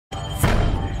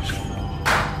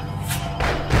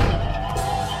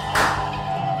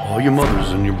All your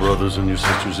mothers and your brothers and your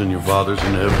sisters and your fathers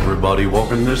and everybody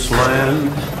walking this land.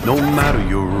 No matter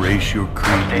your race, your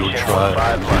creed, your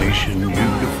tribe, the nation you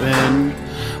defend.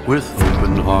 With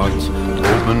open hearts,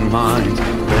 open minds,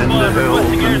 lend a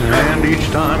helping hand each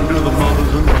time to the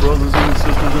mothers and the brothers and the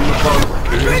sisters and the fathers.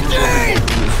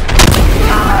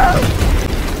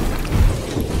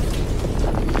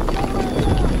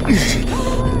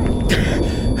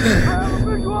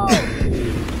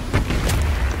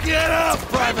 Get up,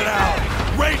 Private Al!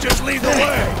 Rangers lead the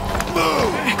way!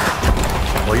 Move!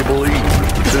 All you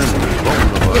believers pretend there's long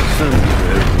of sin to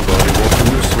everybody walking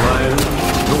this land.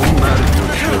 No matter your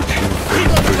church, your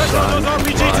faith, your sign,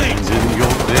 lines in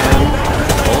your den.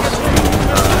 All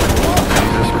seeing eyes,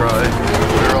 Jesus Christ.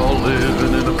 We're all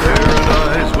living in a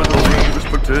paradise where the believers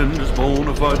pretend there's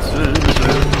bona fide sins.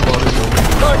 Everybody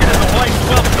walking. Target is a white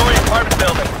 12-story apartment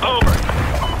building. Over.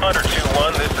 Hunter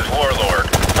 2-1, this is Warlord.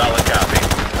 Solid copy.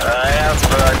 I have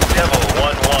Devil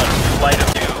 1-1, flight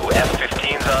of 2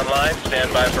 F-15s online.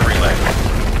 Stand by for relay.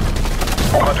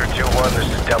 Hunter 2-1, this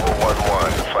is Devil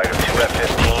 1-1, flight of 2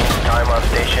 F-15s. Time on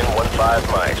station 15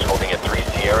 mics, holding at 3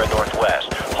 Sierra Northwest.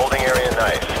 Holding area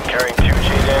knife. Carrying 2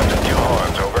 JDAMs and 2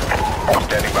 horns. Over.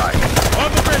 Standing by.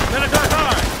 On the bridge, Pentagon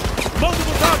high!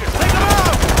 Multiple targets, take them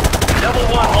out! Devil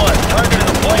 1-1, target is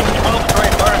a white 12-story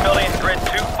apartment building, grid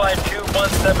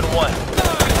 252171.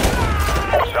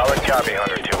 Solid copy,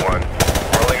 Hunter 2-1.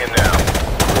 Rolling in now.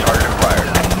 Target acquired.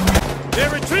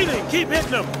 They're retreating! Keep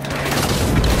hitting them!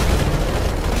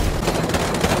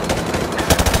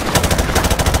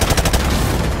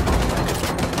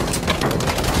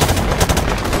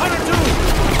 Hunter 2!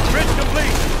 Bridge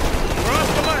complete! We're off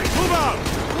the line! Move out!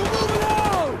 We're moving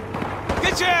out!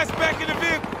 Get your ass back in the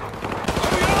vehicle!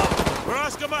 Hurry up! We're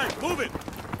Oscar Mike, move it!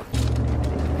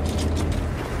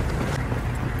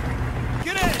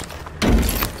 Get in!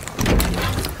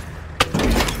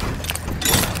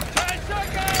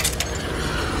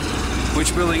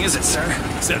 Which building is it, sir?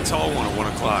 It's that tall one at 1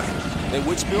 o'clock. Hey,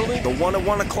 which building? The one at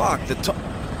 1 o'clock.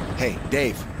 Hey,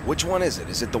 Dave, which one is it?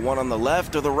 Is it the one on the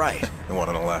left or the right? The one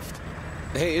on the left.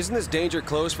 Hey, isn't this danger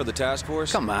close for the task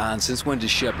force? Come on, since when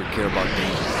does Shepard care about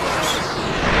danger close?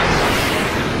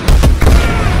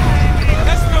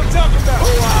 That's what I'm talking about!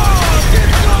 Get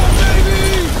going,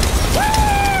 baby!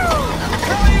 Woo!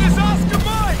 Calling is Oscar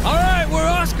Mike! All right, we're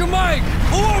Oscar Mike!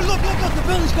 Oh, look, the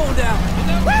building's going down!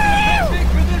 Woo! Big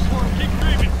for this one! Keep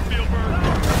dreaming, Spielberg!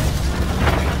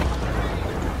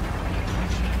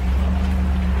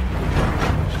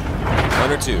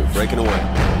 Hunter 2, breaking away.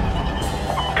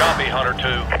 Copy, Hunter 2.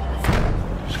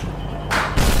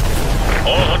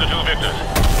 All Hunter 2 victors,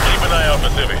 keep an eye out for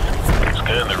civvies.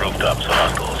 Scan the rooftops for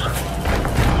hostiles.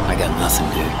 I got nothing,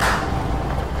 dude.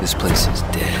 This place is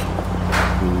dead.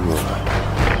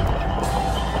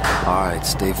 All right,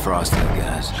 stay frosty,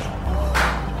 guys.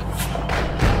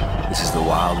 This is the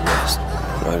Wild West.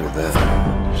 Roger that.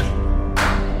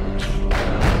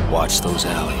 Watch those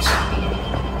alleys.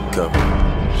 Cover.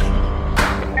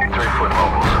 3-foot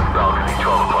mobiles, balcony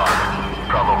 12 o'clock.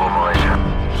 Probable militia.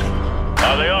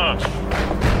 Are they armed?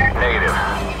 Negative.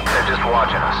 They're just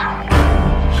watching us.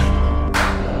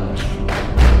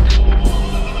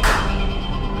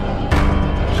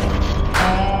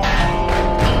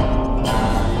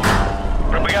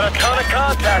 We got a ton of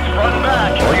contacts front and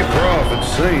back. All you prophets,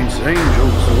 saints,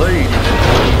 angels, ladies,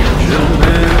 and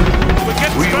gentlemen.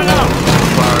 We won the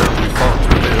fire, we fought to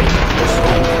live, the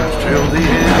soldiers till the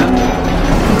end.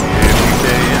 Every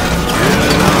day, get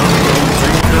it out, don't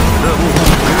think that devil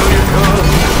will fill your cup.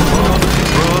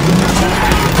 Mothers, brothers, sisters,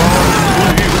 fathers,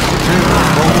 believers,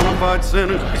 pretenders, bona fide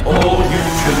sinners, all you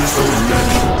gentlemen.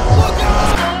 Look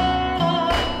out!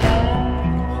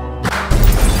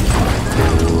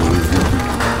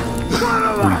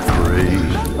 We pray.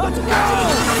 Let's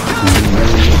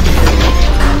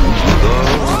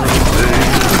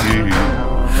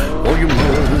all your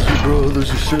mothers, your brothers,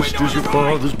 your sisters, your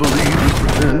fathers, believers,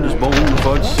 pretenders, bona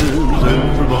fide sins,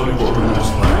 everybody walking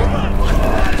this land.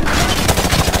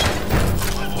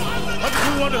 Hunter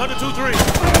 2-1 to Hunter 2-3.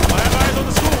 I have eyes on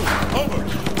the school. Over.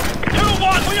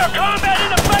 2-1, we are combat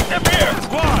ineffective here.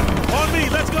 Squad, on me,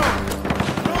 let's go.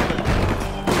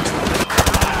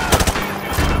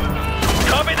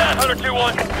 Copy that, Hunter 2-1.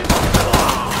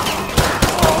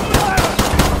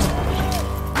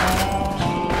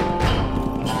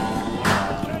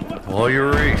 All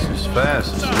your races,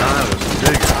 fastest, nihilist,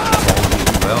 diggers,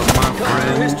 well, my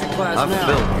friend, I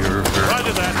felt your hurt,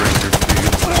 your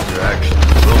feelings, your actions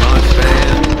will not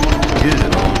stand. Get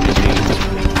on your knees,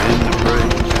 and to pray,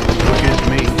 look at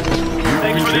me.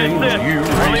 Thanks for the assist. You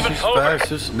We're leaving racist, over.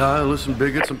 fascists, nihilists, and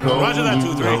bigots, I'm calling Roger that,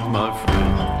 you 2-3. out, my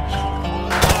friend.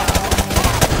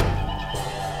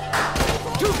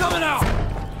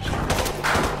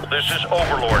 this is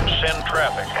Overlord. Send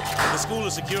traffic. The school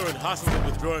is secure and hostiles are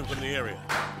withdrawing from the area.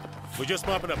 We're just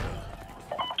mopping up now.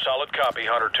 Solid copy,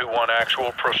 Hunter 2-1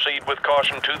 actual. Proceed with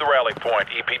caution to the rally point.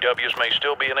 EPWs may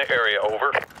still be in the area,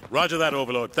 over. Roger that,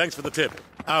 Overlord. Thanks for the tip.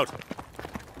 Out.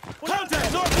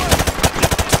 Contact,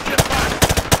 northwest! Get back!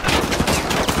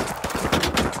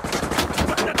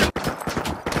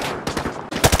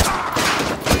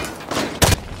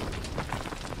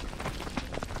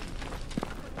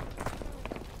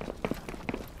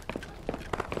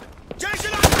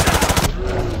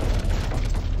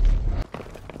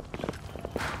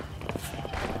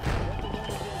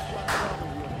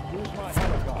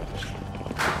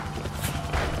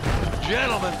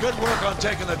 Gentlemen, good work on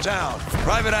taking the town.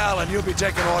 Private Allen, you'll be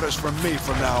taking orders from me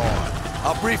from now on.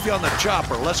 I'll brief you on the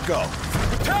chopper. Let's go.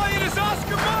 Battalion is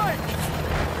Oscar Mike!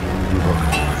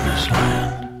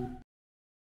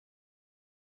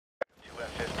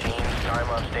 F-15, time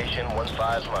on station,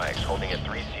 1-5 mics, holding at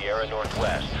 3 Sierra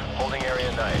Northwest. Holding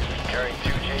area nice, carrying 2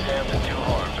 JDAMs and 2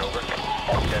 Hawks.